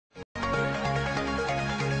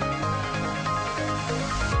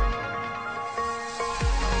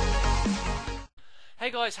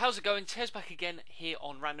Hey guys, how's it going? Tez back again here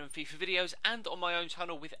on Random FIFA Videos and on my own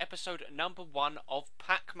channel with episode number 1 of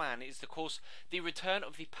Packman. It is of course the return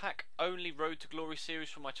of the pack-only Road to Glory series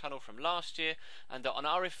from my channel from last year, and on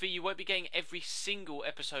RFV you won't be getting every single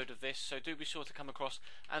episode of this, so do be sure to come across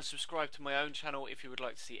and subscribe to my own channel if you would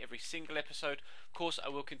like to see every single episode. Of course I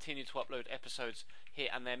will continue to upload episodes here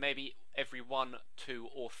and there, maybe every 1, 2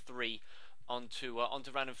 or 3 onto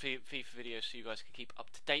random FIFA videos, so you guys can keep up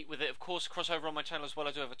to date with it. Of course, crossover on my channel as well.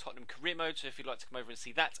 I do have a Tottenham career mode, so if you'd like to come over and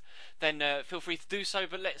see that, then feel free to do so.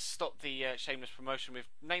 But let's stop the shameless promotion. We've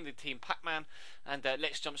named the team Packman, and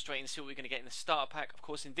let's jump straight in and see what we're going to get in the starter pack. Of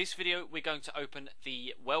course, in this video, we're going to open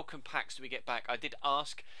the welcome packs that we get back. I did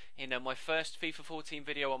ask in my first FIFA 14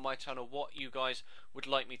 video on my channel what you guys would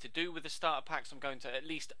like me to do with the starter packs. I'm going to at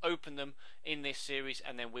least open them in this series,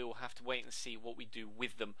 and then we will have to wait and see what we do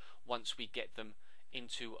with them once we get them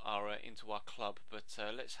into our club. But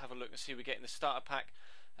let's have a look and see what we get in the starter pack.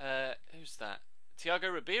 Who's that?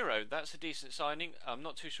 Thiago Ribeiro. That's a decent signing. I'm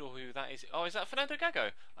not too sure who that is. Oh, is that Fernando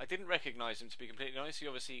Gago? I didn't recognise him, to be completely honest. He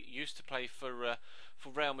obviously used to play for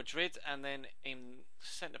Real Madrid, and then in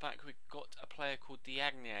centre back we've got a player called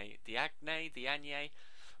Diagne.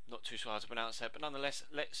 Not too sure how to pronounce that, but nonetheless,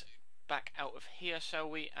 let's back out of here, shall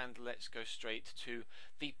we? And let's go straight to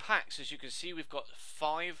the packs. As you can see, we've got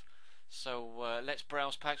 5. So let's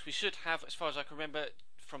browse packs. We should have, as far as I can remember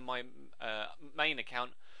from my main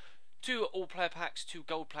account, 2 all-player packs, 2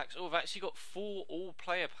 gold packs. Oh, we've actually got 4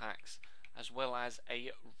 all-player packs, as well as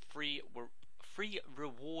a free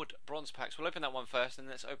reward bronze packs. We'll open that one first, and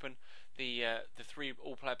let's open the 3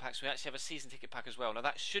 all-player packs. We actually have a season ticket pack as well. Now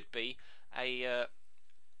that should be a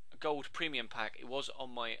gold premium pack. It was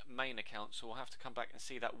on my main account, so we'll have to come back and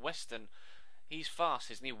see that. Weston, he's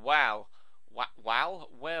fast, isn't he? Wow. Wow,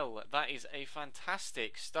 well, that is a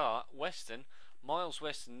fantastic start. Weston, Miles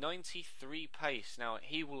Weston, 93 pace. Now,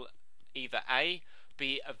 he will either A,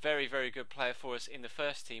 be a very, very good player for us in the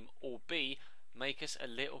first team, or B, make us a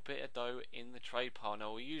little bit of dough in the trade pile.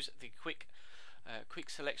 Now, we'll use the quick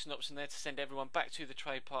selection option there to send everyone back to the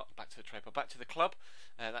club.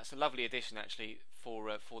 That's a lovely addition actually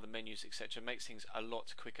for the menus, etc. Makes things a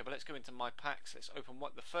lot quicker. But let's go into my packs. Let's open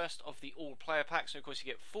the first of the all player packs. So of course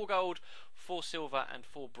you get 4 gold, 4 silver and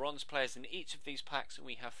 4 bronze players in each of these packs, and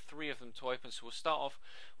we have 3 of them to open. So we'll start off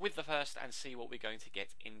with the first and see what we're going to get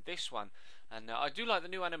in this one. And I do like the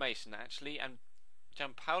new animation actually, and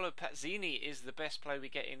Gianpaolo Pazzini is the best player we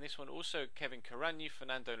get in this one. Also Kevin Caragni,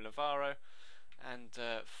 Fernando Navarro and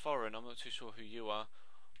Foreign. I'm not too sure who you are,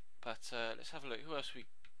 but let's have a look. Who else we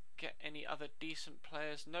get? Any other decent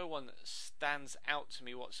players? No one stands out to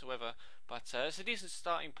me whatsoever, but it's a decent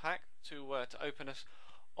starting pack to open us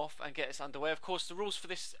off and get us underway. Of course, the rules for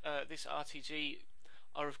this this RTG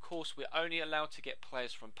are, of course, we're only allowed to get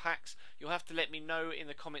players from packs. You'll have to let me know in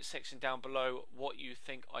the comments section down below what you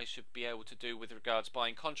think I should be able to do with regards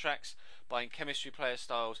buying contracts, buying chemistry player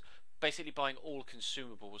styles, basically buying all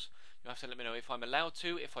consumables. You have to let me know if I'm allowed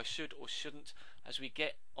to, if I should or shouldn't, as we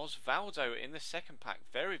get Osvaldo in the second pack.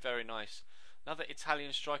 Very, very nice. Another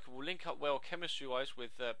Italian striker will link up well chemistry-wise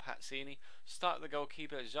with Pazzini. Start the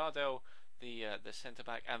goalkeeper, Jardel, the centre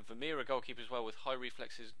back, and Vermeer, goalkeeper as well, with high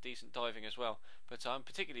reflexes, decent diving as well. But I'm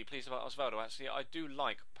particularly pleased about Osvaldo. Actually, I do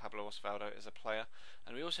like Pablo Osvaldo as a player.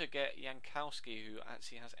 And we also get Jankowski, who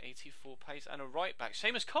actually has 84 pace, and a right back,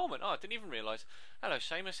 Seamus Coleman. Oh, I didn't even realise. Hello,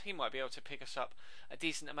 Seamus. He might be able to pick us up a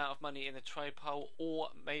decent amount of money in the trade pile, or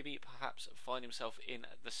maybe perhaps find himself in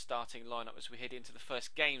the starting lineup as we head into the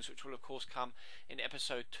first games, which will of course come in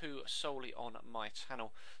episode 2 solely on my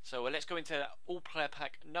channel. So let's go into all player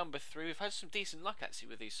pack number 3. We've had some decent luck actually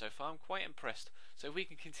with these so far. I'm quite impressed. So if we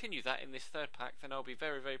can continue that in this third pack, then I'll be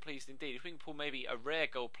very, very pleased indeed. If we can pull maybe a rare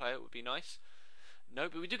gold player, it would be nice. No,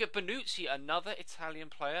 but we do get Bonucci, another Italian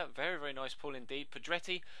player. Very, very nice pull indeed.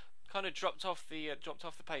 Pedretti kind of dropped off the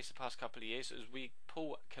pace the past couple of years, as we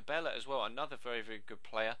pull Cabela as well, another very, very good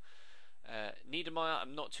player. Niedermeyer,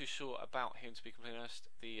 I'm not too sure about him, to be completely honest.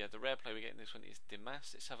 The rare player we get in this one is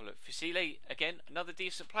Dimas. Let's have a look. Fusile, again, another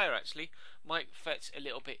decent player actually. Might fetch a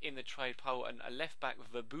little bit in the trade pile, and a left back,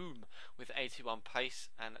 Verboom, with 81 pace,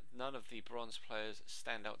 and none of the bronze players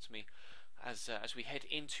stand out to me as we head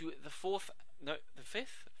into the fifth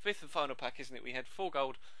and final pack, isn't it? We had 4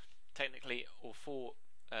 gold technically, or 4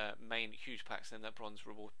 main huge packs, and then that bronze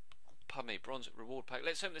reward pack.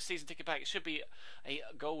 Let's open the season ticket pack. It should be a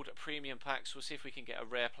gold premium pack, so we'll see if we can get a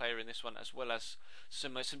rare player in this one, as well as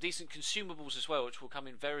some decent consumables as well, which will come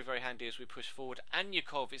in very, very handy as we push forward.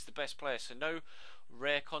 Anyukov is the best player, so no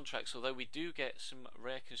rare contracts, although we do get some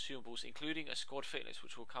rare consumables, including a squad fitness,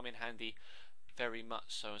 which will come in handy very much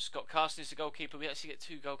so. And Scott Carson is the goalkeeper. We actually get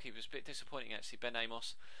 2 goalkeepers. A bit disappointing actually. Ben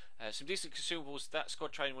Amos. Some decent consumables. That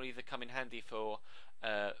squad training will either come in handy for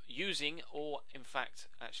using, or in fact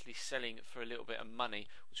actually selling for a little bit of money,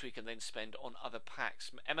 which we can then spend on other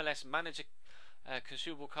packs. MLS manager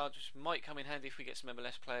consumable cards, which might come in handy if we get some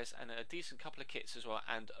MLS players, and a decent couple of kits as well,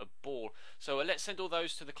 and a ball. So let's send all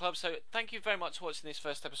those to the club. So thank you very much for watching this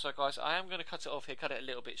first episode, guys. I am going to cut it off here, cut it a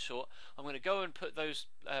little bit short. I'm going to go and put those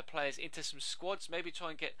players into some squads, maybe try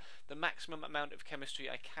and get the maximum amount of chemistry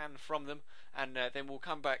I can from them, and then we'll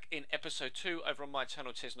come back in episode 2 over on my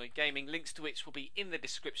channel, Chesnoid Gaming, links to which will be in the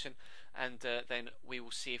description, and then we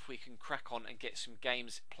will see if we can crack on and get some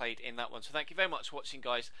games played in that one. So thank you very much for watching,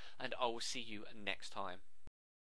 guys, and I will see you next time.